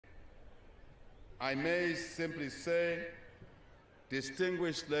I may simply say,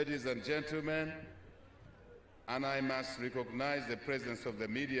 distinguished ladies and gentlemen, and I must recognize the presence of the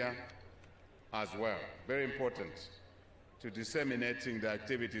media as well. Very important to disseminating the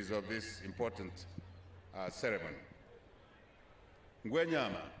activities of this important ceremony.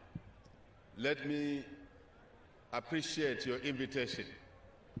 Nc'wala, let me appreciate your invitation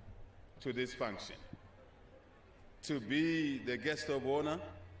to this function. To be the guest of honor,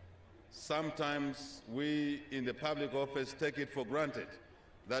 sometimes we in the public office take it for granted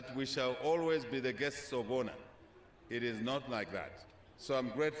that we shall always be the guests of honor. It is not like that. So I'm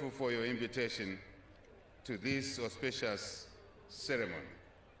grateful for your invitation to this auspicious ceremony,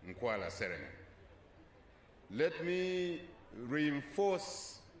 Nc'wala ceremony. Let me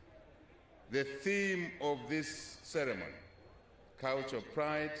reinforce the theme of this ceremony, culture of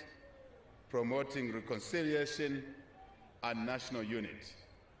pride, promoting reconciliation and national unity.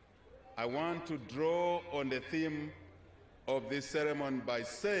 I want to draw on the theme of this ceremony by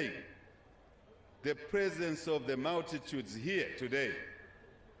saying the presence of the multitudes here today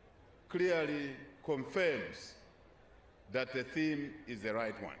clearly confirms that the theme is the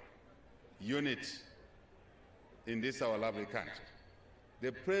right one, unity in this our lovely country.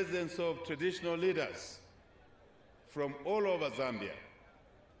 The presence of traditional leaders from all over Zambia,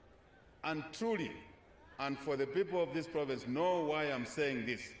 and truly, and for the people of this province know why I'm saying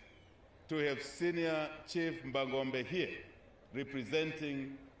this, to have Senior Chief Mbangombe here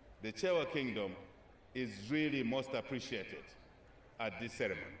representing the Chewa Kingdom is really most appreciated at this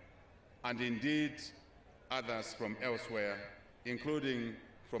ceremony. And indeed, others from elsewhere, including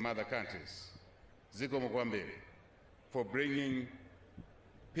from other countries. Zikomo kwambiri for bringing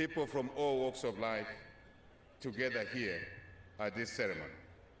people from all walks of life together here at this ceremony.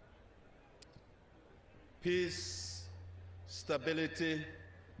 Peace, stability,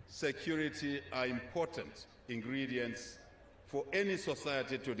 security are important ingredients for any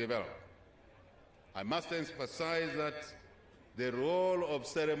society to develop. I must emphasize that the role of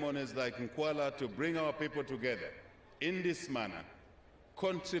ceremonies like Nc'wala to bring our people together in this manner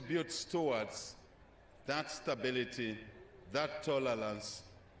contributes towards that stability, that tolerance,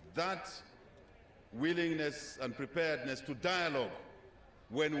 that willingness and preparedness to dialogue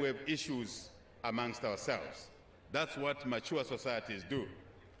when we have issues amongst ourselves. That's what mature societies do.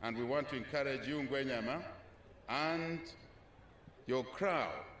 And we want to encourage you, Nc'wala, and your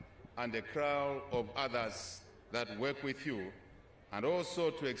crowd, and the crowd of others that work with you, and also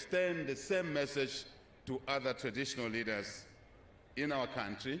to extend the same message to other traditional leaders in our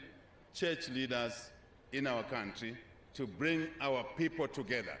country, church leaders in our country, to bring our people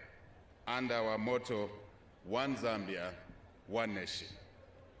together under our motto, One Zambia, One Nation.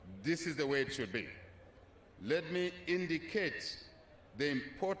 This is the way it should be. Let me indicate the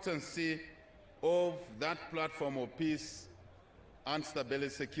importance of that platform of peace and stability,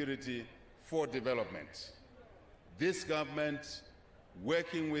 security for development. This government,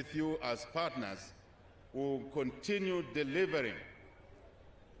 working with you as partners, will continue delivering,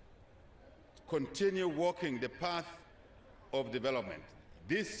 continue walking the path of development.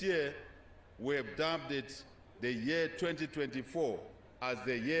 This year, we have dubbed it the year 2024 as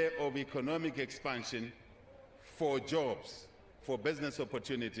the year of economic expansion for jobs, for business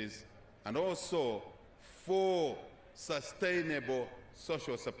opportunities, and also for sustainable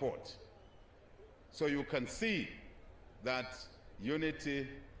social support. So you can see that unity,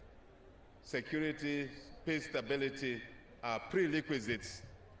 security, peace, stability are prerequisites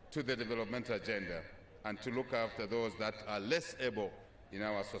to the development agenda and to look after those that are less able in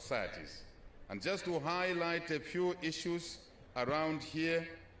our societies. And just to highlight a few issues around here,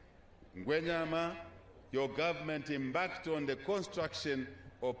 Nc'wala, your government embarked on the construction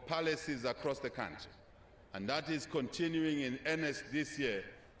of palaces across the country. And that is continuing in earnest this year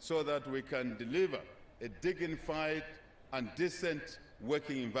so that we can deliver a dignified and decent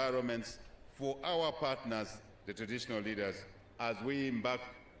working environments for our partners, the traditional leaders, as we embark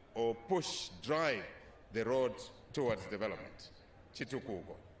or drive the road towards development.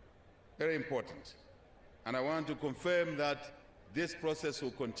 Chitukuko. Very important. And I want to confirm that this process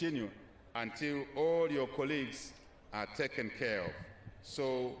will continue until all your colleagues are taken care of,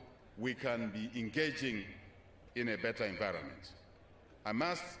 so we can be engaging in a better environment. I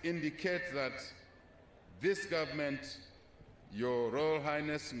must indicate that this government, your Royal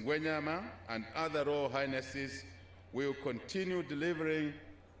Highness Nc'wala and other Royal Highnesses will continue delivering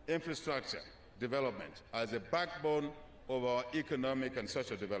infrastructure development as a backbone of our economic and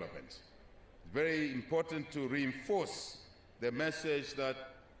social development. It's very important to reinforce the message that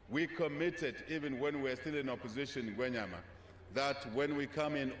we committed, even when we're still in opposition, Nc'wala, that when we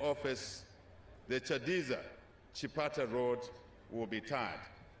come in office, the Chadiza-Chipata Road will be tarred.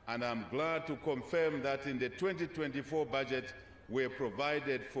 And I'm glad to confirm that in the 2024 budget, we have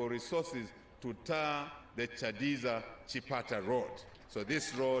provided for resources to tar the Chadiza-Chipata Road. So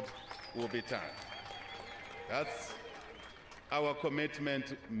this road will be tarred. That's our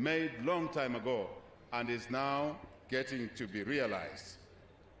commitment made long time ago and is now getting to be realized.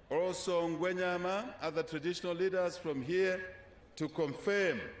 Also, Nc'wala, other traditional leaders from here, to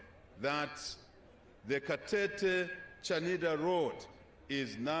confirm that the Katete-Chanida Road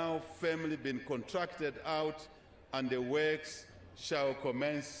is now firmly been contracted out and the works shall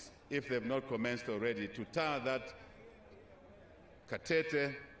commence, if they've not commenced already, to tar that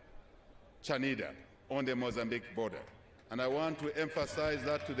Katete-Chanida on the Mozambique border. And I want to emphasize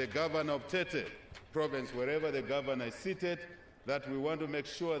that to the governor of Tete province, wherever the governor is seated, that we want to make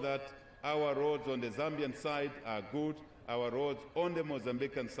sure that our roads on the Zambian side are good, our roads on the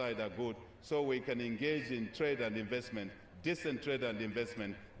Mozambican side are good, so we can engage in trade and investment, decent trade and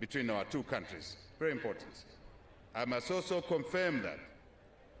investment between our two countries. Very important. I must also confirm that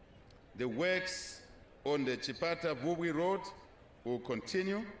the works on the Chipata-Vubi Road will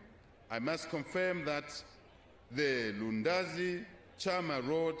continue. I must confirm that the Lundazi-Chama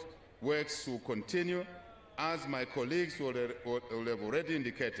Road works will continue, as my colleagues will have already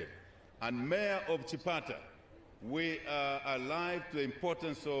indicated. And Mayor of Chipata, we are alive to the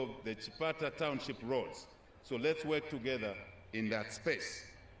importance of the Chipata Township roads. So let's work together in that space.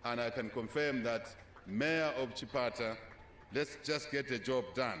 And I can confirm that Mayor of Chipata, let's just get the job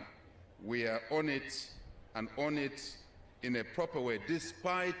done. We are on it and on it in a proper way,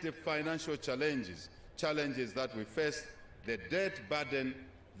 despite the financial challenges that we face, the debt burden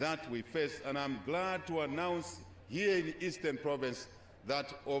that we face. And I'm glad to announce here in Eastern Province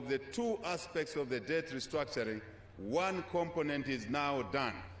that of the two aspects of the debt restructuring, one component is now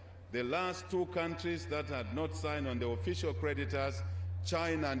done. The last two countries that had not signed on the official creditors,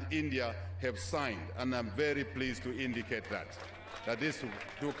 China and India, have signed. And I'm very pleased to indicate that these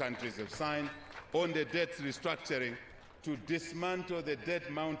two countries have signed on the debt restructuring to dismantle the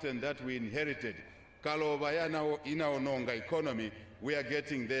debt mountain that we inherited. Kalobayana in our Nonga economy, we are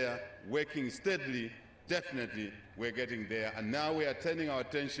getting there, working steadily, definitely we're getting there. And now we are turning our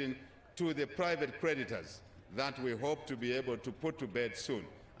attention to the private creditors that we hope to be able to put to bed soon.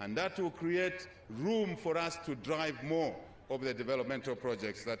 And that will create room for us to drive more of the developmental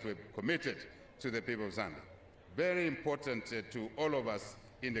projects that we've committed to the people of Zambia. Very important to all of us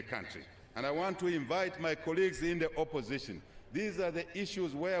in the country. And I want to invite my colleagues in the opposition. These are the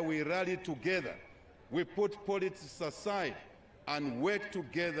issues where we rally together. We put politics aside and work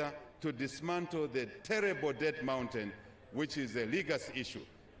together to dismantle the terrible debt mountain, which is a legacy issue.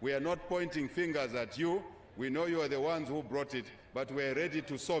 We are not pointing fingers at you. We know you are the ones who brought it, but we are ready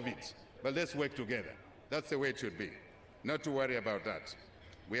to solve it. But let's work together. That's the way it should be. Not to worry about that.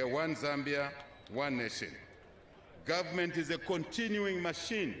 We are one Zambia, one nation. Government is a continuing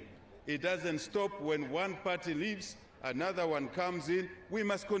machine. It doesn't stop when one party leaves, another one comes in. We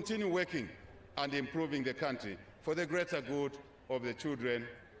must continue working and improving the country for the greater good of the children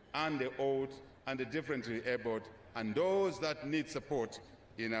and the old and the differently abled and those that need support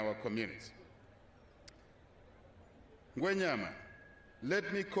in our communities. Nc'wala,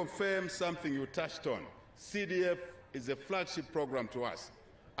 let me confirm something you touched on. CDF is a flagship program to us,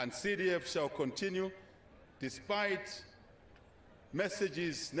 and CDF shall continue despite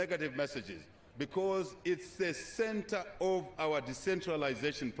messages, negative messages, because it's the center of our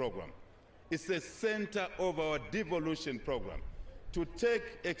decentralization program. It's the center of our devolution program, to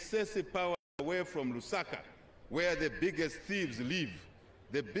take excessive power away from Lusaka, where the biggest thieves live.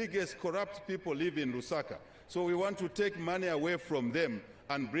 The biggest corrupt people live in Lusaka. So we want to take money away from them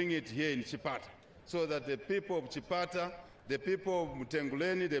and bring it here in Chipata, so that the people of Chipata, the people of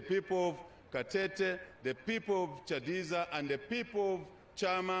Mutenguleni, the people of Katete, the people of Chadiza, and the people of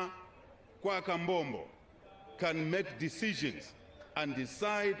Chama, Kwakambombo can make decisions and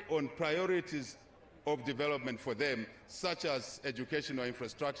decide on priorities of development for them, such as educational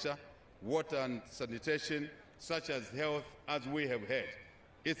infrastructure, water and sanitation, such as health, as we have heard.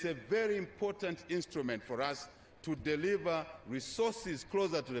 It's a very important instrument for us to deliver resources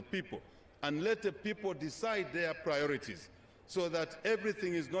closer to the people and let the people decide their priorities so that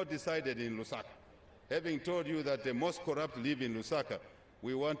everything is not decided in Lusaka. Having told you that the most corrupt live in Lusaka,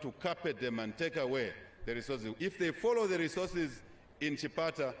 we want to carpet them and take away the resources. If they follow the resources in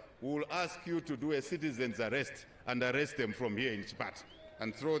Chipata, we will ask you to do a citizen's arrest and arrest them from here in Chipata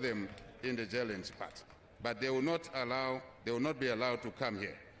and throw them in the jail in Chipata. But they will not be allowed to come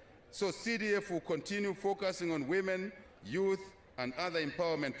here. So CDF will continue focusing on women, youth, and other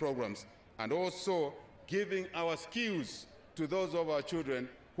empowerment programs and also giving our skills to those of our children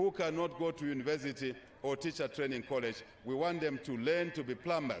who cannot go to university or teacher training college. We want them to learn to be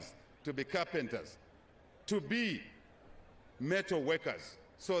plumbers, to be carpenters, to be metal workers,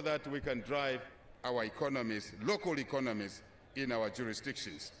 so that we can drive our economies, local economies in our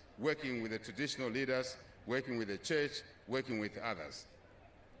jurisdictions, working with the traditional leaders, working with the church, working with others.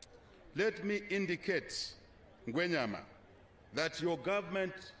 Let me indicate, Nc'wala, that your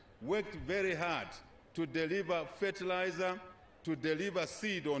government worked very hard to deliver fertilizer, to deliver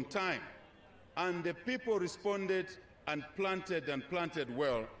seed on time, and the people responded and planted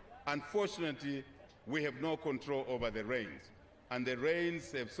well. Unfortunately, we have no control over the rains, and the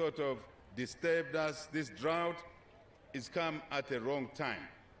rains have sort of disturbed us. This drought has come at the wrong time,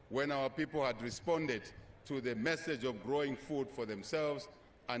 when our people had responded to the message of growing food for themselves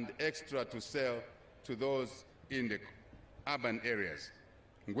and extra to sell to those in the urban areas.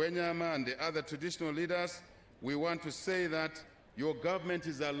 Nc'wala and the other traditional leaders, we want to say that your government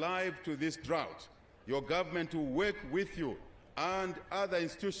is alive to this drought. Your government will work with you and other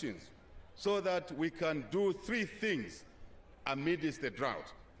institutions so that we can do three things amidst the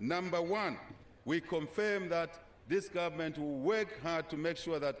drought. Number one, we confirm that this government will work hard to make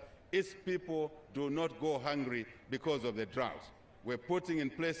sure that its people do not go hungry because of the drought. We're putting in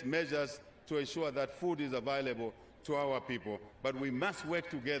place measures to ensure that food is available to our people, but we must work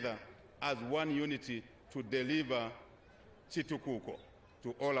together as one unity to deliver chitukuko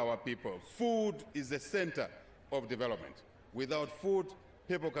to all our people. Food is the center of development. Without food,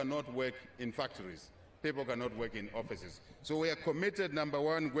 people cannot work in factories. People cannot work in offices. So we are committed, number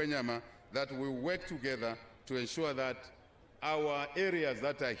one, Nc'wala, that we work together to ensure that our areas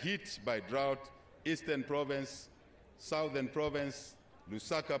that are hit by drought, Eastern Province, Southern Province,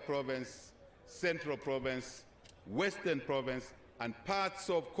 Lusaka Province, Central Province, Western Province, and parts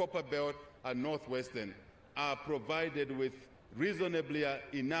of Copper Belt and Northwestern are provided with reasonably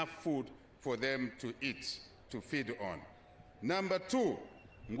enough food for them to eat, to feed on. Number two,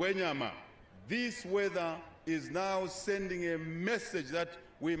 Nc'wala, this weather is now sending a message that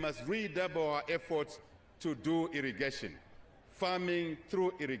we must redouble our efforts to do irrigation, farming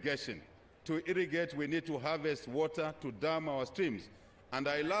through irrigation. To irrigate, we need to harvest water to dam our streams. And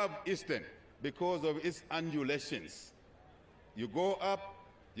I love Eastern because of its undulations. You go up,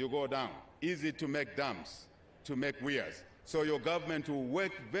 you go down. Easy to make dams, to make weirs. So your government will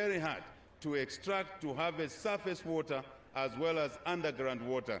work very hard to extract, to harvest surface water as well as underground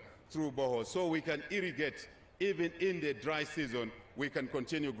water through boreholes, so we can irrigate. Even in the dry season, we can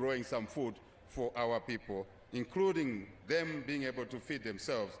continue growing some food for our people, including them being able to feed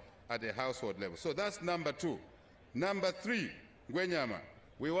themselves at a household level. So that's number two. Number three, Nc'wala,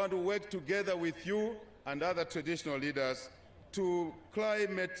 we want to work together with you and other traditional leaders to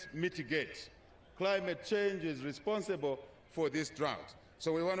climate mitigate. Climate change is responsible for this drought.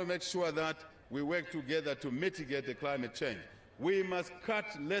 So we want to make sure that we work together to mitigate the climate change. We must cut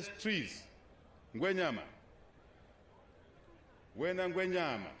less trees. Nc'wala,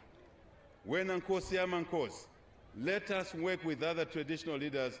 Nc'wala, Nkosi, let us work with other traditional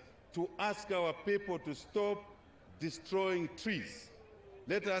leaders to ask our people to stop destroying trees.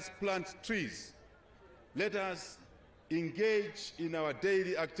 Let us plant trees. Let us engage in our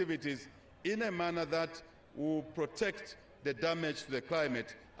daily activities in a manner that will protect the damage to the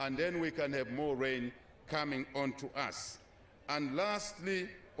climate, and then we can have more rain coming onto us. And lastly,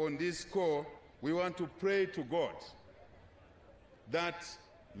 on this score, we want to pray to God that,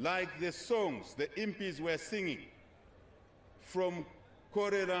 like the songs the MPs were singing, from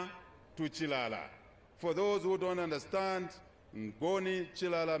Korera to Chilala. For those who don't understand, Ngoni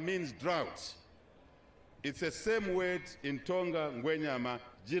Chilala means drought. It's the same word in Tonga, Nc'wala,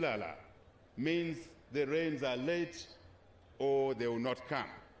 Jilala, means the rains are late or they will not come.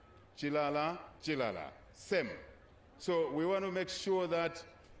 Chilala, Chilala, same. So we want to make sure that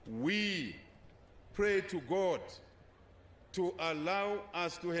we pray to God to allow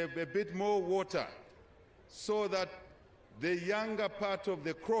us to have a bit more water so that the younger part of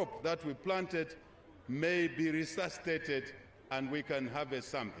the crop that we planted may be resuscitated and we can harvest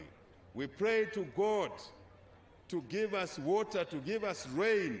something. We pray to God to give us water, to give us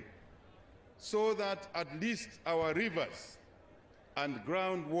rain, so that at least our rivers and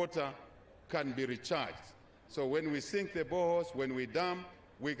groundwater can be recharged. So when we sink the boreholes, when we dam,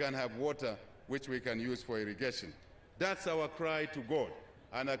 we can have water which we can use for irrigation. That's our cry to God.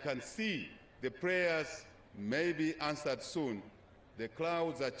 And I can see the prayers may be answered soon. The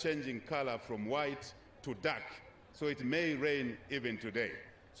clouds are changing color from white to dark, so it may rain even today.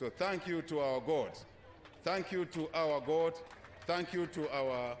 So thank you to our God. Thank you to our God. Thank you to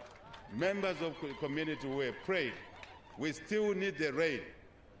our members of the community who have prayed, we still need the rain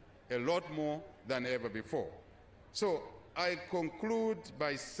a lot more than ever before. So I conclude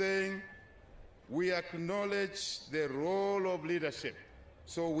by saying we acknowledge the role of leadership.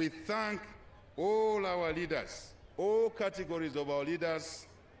 So we thank all our leaders, all categories of our leaders,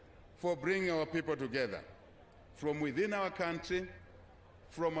 for bringing our people together, from within our country,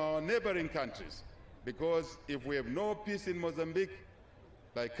 from our neighboring countries. Because if we have no peace in Mozambique,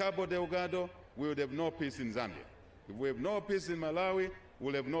 like Cabo Delgado, we would have no peace in Zambia. If we have no peace in Malawi,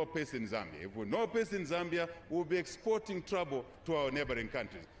 we'll have no peace in Zambia. If we have no peace in Zambia, we'll be exporting trouble to our neighboring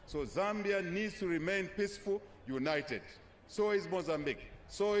countries. So Zambia needs to remain peaceful, united. So is Mozambique,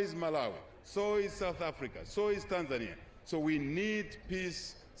 so is Malawi, so is South Africa, so is Tanzania. So we need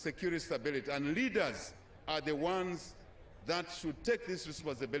peace, security, stability, and leaders are the ones that should take this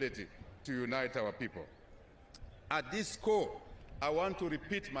responsibility to unite our people. At this core, I want to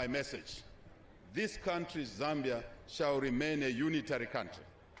repeat my message. This country, Zambia, shall remain a unitary country.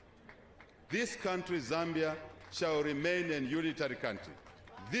 This country, Zambia, shall remain a unitary country.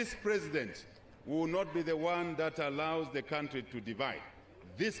 This president will not be the one that allows the country to divide.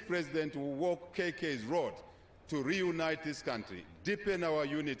 This president will walk KK's road to reunite this country, deepen our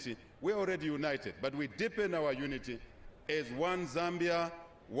unity. We're already united, but we deepen our unity as one Zambia,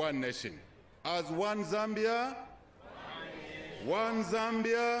 one nation. As one Zambia, one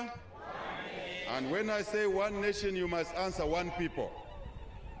Zambia, and when I say one nation, you must answer one people.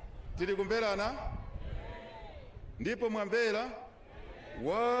 Tiri kumbelana? Ndipo mwambela?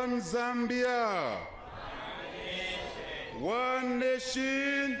 One Zambia, one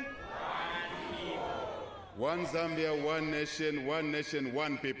nation, one Zambia, one nation,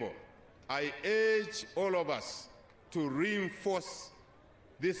 one people. I urge all of us to reinforce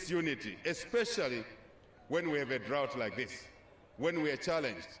this unity, especially when we have a drought like this, when we are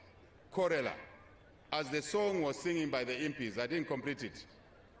challenged. Cholera, as the song was singing by the MPs, I didn't complete it.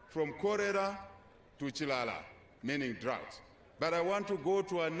 From cholera to Nc'wala, meaning drought. But I want to go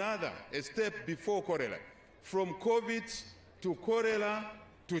to a step before cholera. From COVID to cholera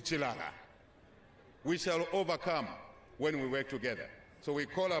to Nc'wala. We shall overcome when we work together. So we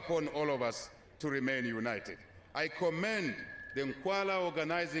call upon all of us to remain united. I commend the Nc'wala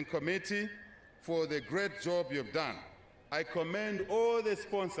Organizing Committee for the great job you've done. I commend all the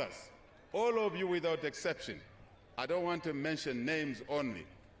sponsors, all of you without exception. I don't want to mention names only,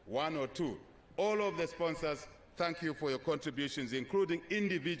 one or two. All of the sponsors, thank you for your contributions, including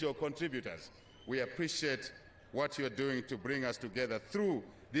individual contributors. We appreciate what you're doing to bring us together through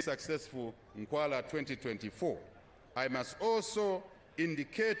this successful Nc'wala 2024. I must also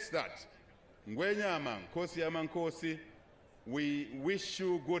indicate that Ngwenyama Nkosi Yamankosi, we wish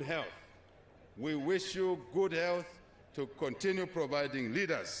you good health. We wish you good health to continue providing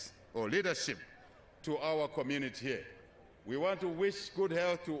leaders or leadership to our community here. We want to wish good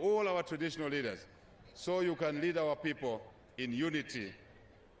health to all our traditional leaders so you can lead our people in unity,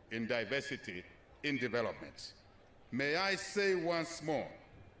 in diversity, in development. May I say once more,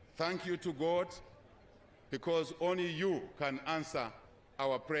 thank you to God, because only you can answer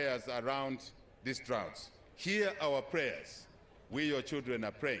our prayers around these droughts. Hear our prayers. We, your children,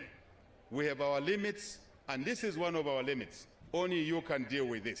 are praying. We have our limits, and this is one of our limits. Only you can deal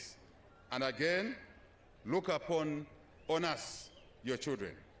with this. And again, look upon us, your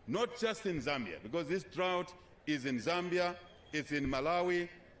children, not just in Zambia, because this drought is in Zambia, it's in Malawi,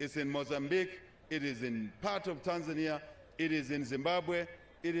 it's in Mozambique, it is in part of Tanzania, it is in Zimbabwe,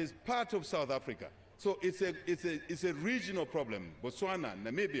 it is part of South Africa. So it's a regional problem, Botswana,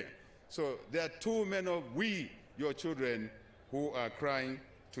 Namibia. So there are too many of we, your children, who are crying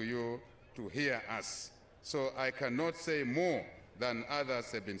to you to hear us. So I cannot say more than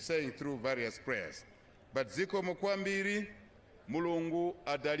others have been saying through various prayers. But Ziko Mukwambiri, Mulungu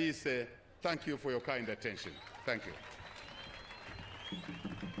Adalise, thank you for your kind attention. Thank you.